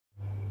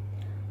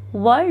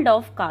World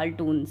of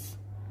cartoons.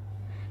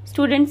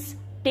 Students,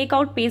 take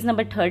out page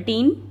number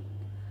 13.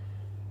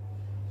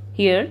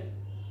 Here,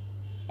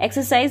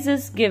 exercise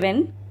is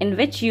given in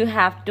which you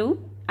have to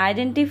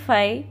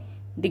identify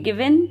the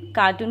given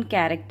cartoon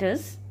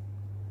characters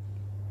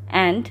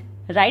and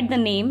write the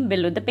name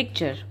below the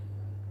picture.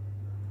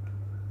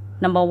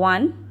 Number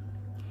 1.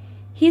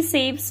 He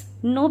saves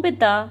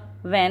Nobita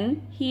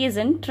when he is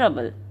in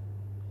trouble.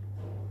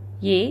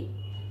 ये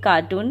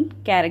cartoon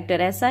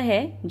character ऐसा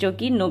है जो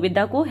कि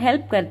Nobita को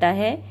help करता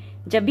है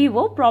जब भी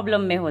वो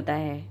प्रॉब्लम में होता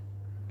है.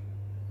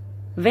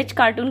 Which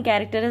cartoon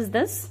character is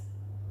this?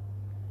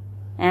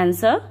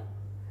 Answer: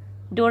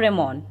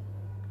 Doraemon.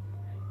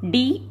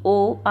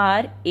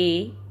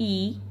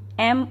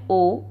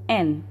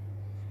 Doraemon.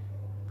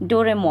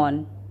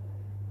 Doraemon.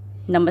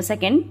 Number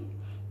 2.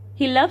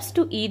 He loves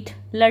to eat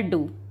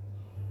Laddu.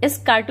 इस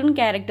कार्टून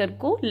कैरेक्टर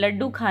को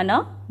लड्डू खाना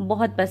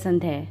बहुत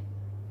पसंद है.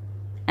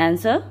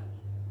 आंसर: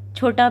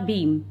 छोटा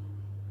भीम.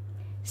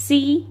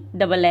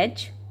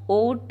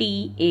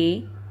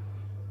 CHHOTA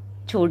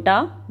छोटा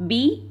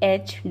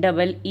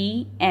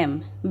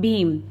BHEEM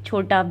भीम,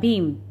 छोटा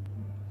Bhim.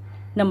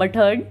 Number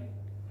 3.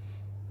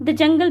 The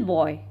jungle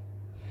boy.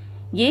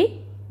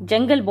 ये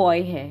जंगल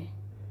बॉय है.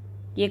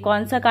 ये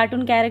कौन सा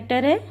कार्टून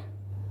कैरेक्टर है?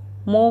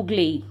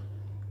 मोगली.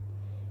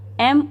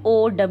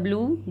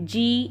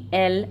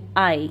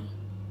 MOWGLI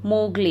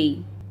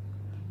Mowgli.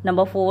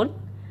 नंबर 4.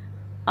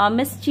 अ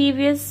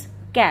मिस्चीवियस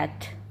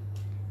कैट.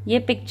 ये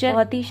पिक्चर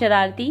बहुत ही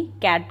शरारती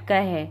कैट का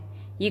है.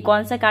 ये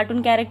कौन सा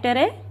कार्टून कैरेक्टर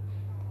है?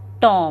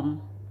 Tom.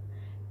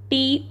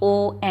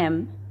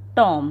 TOM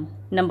Tom.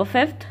 Number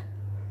 5.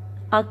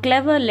 A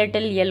clever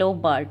little yellow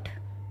bird.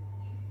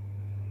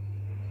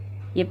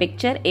 ये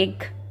पिक्चर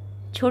एक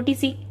छोटी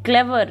सी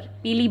क्लेवर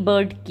पीली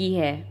बर्ड की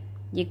है.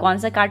 ये कौन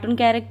सा कार्टून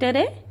कैरेक्टर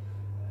है?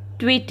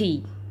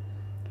 Tweety.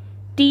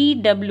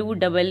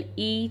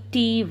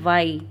 TWEETY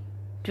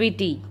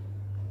Tweety.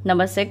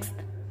 Number 6.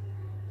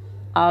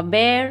 A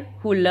bear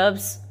who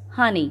loves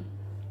honey.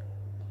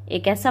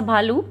 एक ऐसा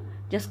भालू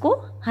जिसको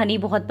हनी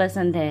बहुत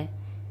पसंद है.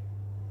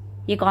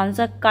 ये कौन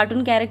सा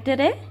कार्टून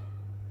कैरेक्टर है?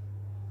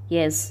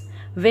 यस,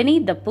 विनी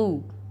द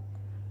पू.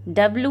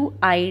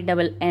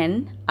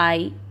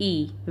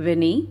 WINNIE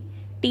Winnie.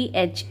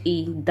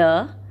 THE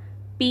the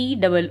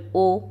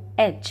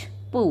POOH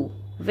पू.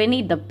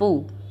 विनी द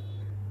पू.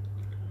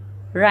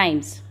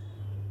 Rhymes.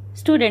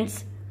 Students,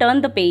 turn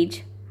the page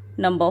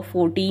number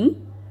 14.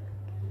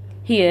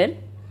 Here,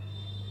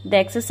 the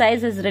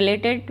exercise is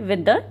related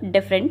with the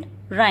different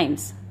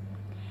rhymes.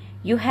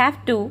 You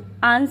have to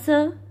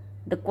answer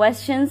the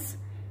questions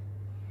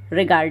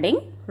regarding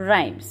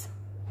rhymes.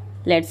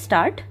 Let's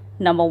start.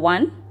 Number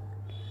 1.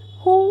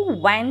 Who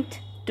went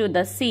to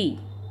the sea?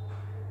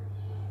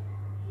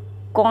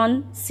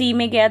 कौन sea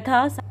में गया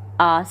था?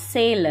 A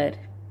sailor.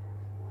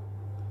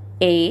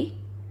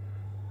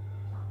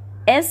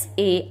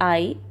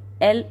 SAILOR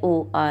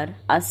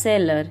a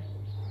sailor.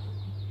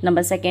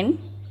 Number 2.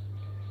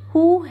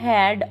 Who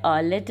had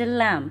a little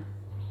lamb?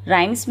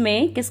 Rhymes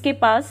में किसके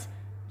पास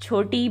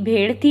छोटी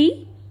भेड़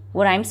थी?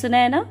 वो राइम सुना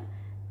है ना?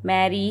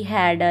 Mary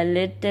had a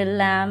little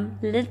lamb,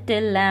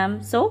 little lamb.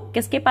 So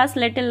किसके पास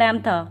little lamb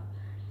था?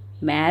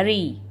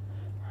 Mary.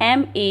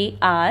 MARY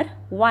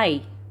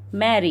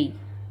Mary.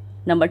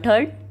 Number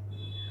 3.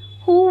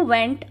 Who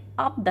went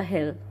up the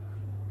hill?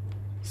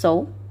 So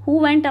who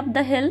went up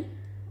the hill?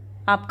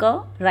 आपका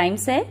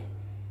राइम्स है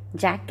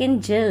Jack and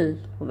Jill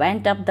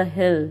went up the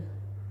hill.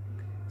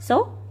 So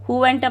who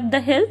went up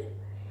the hill?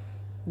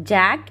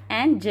 Jack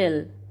and Jill.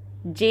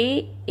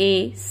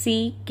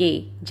 JACK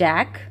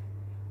Jack.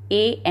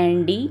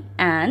 AND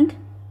and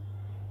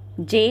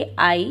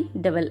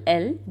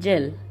JILL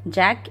Jill.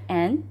 Jack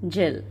and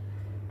Jill.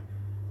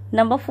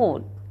 Number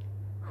 4.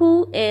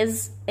 Who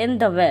is in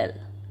the well?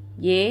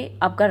 ये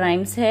आपका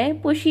rhymes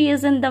है Pushy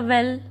is in the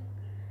well.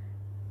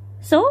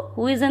 So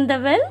who is in the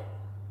well?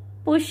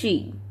 Pushy.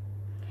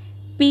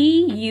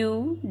 PUSSY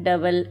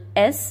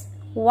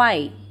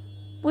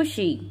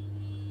Pushy.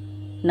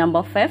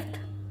 Number 5.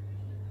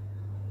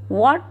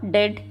 What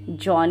did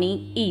Johnny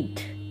eat?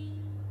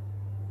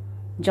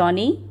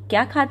 Johnny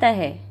क्या खाता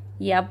है?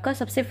 ये आपका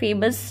सबसे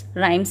famous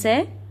rhymes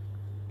है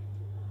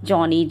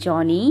Johnny,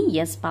 Johnny,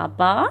 yes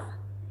papa,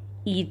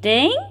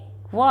 eating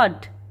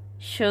what?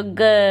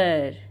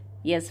 Sugar.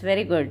 Yes,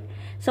 very good.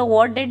 So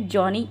what did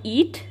Johnny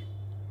eat?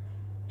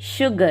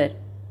 Sugar.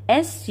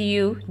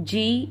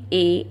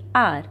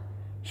 SUGAR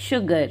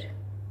Sugar.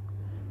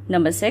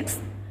 Number 6.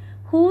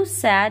 Who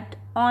sat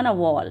on a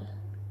wall?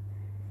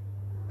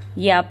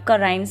 ये आपका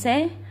rhymes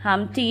है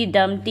Humpty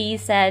Dumpty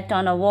sat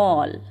on a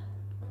wall.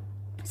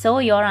 So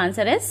your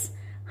answer is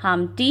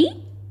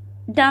Humpty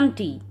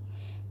Dumpty.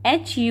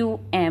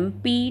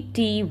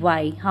 HUMPTY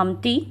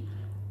Humpty.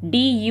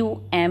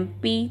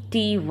 DUMPTY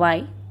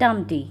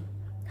Dumpty.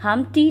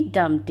 Humpty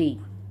Dumpty.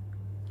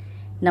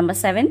 Number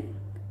 7.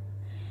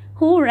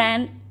 Who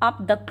ran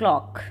up the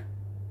clock?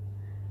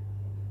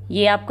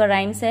 ये आपका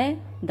rhymes है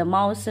The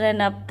mouse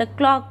ran up the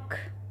clock.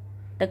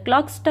 The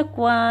clock struck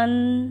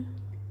 1.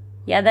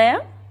 याद आया?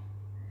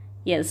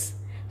 Yes.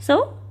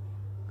 So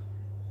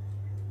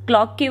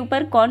clock के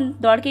ऊपर कौन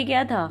दौड़ के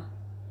गया था?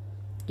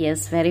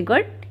 Yes, very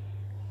good,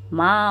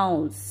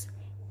 mouse,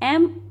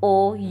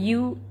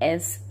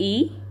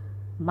 MOUSE,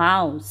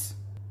 mouse.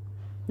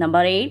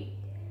 Number 8,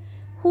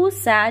 who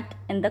sat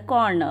in the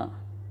corner?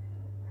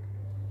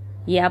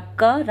 ये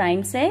आपका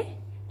राइम्स है.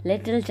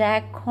 Little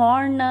Jack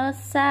Horner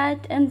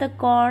sat in the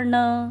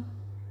corner.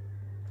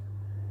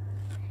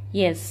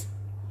 Yes,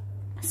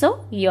 so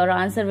your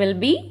answer will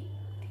be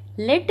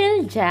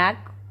Little Jack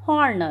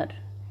Horner.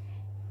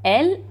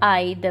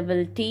 LITTLE,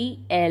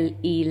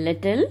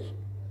 little,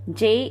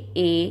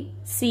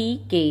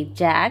 JACK,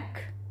 Jack,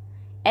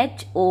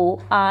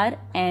 HORNER,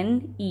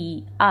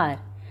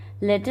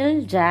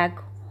 Little Jack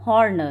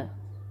Horner.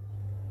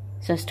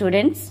 So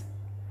students,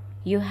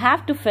 you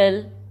have to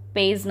fill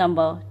page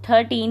number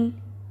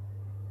 13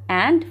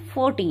 and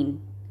 14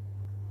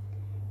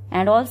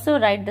 and also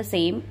write the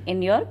same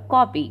in your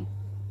copy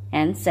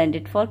and send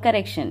it for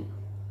correction.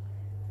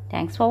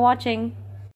 Thanks for watching.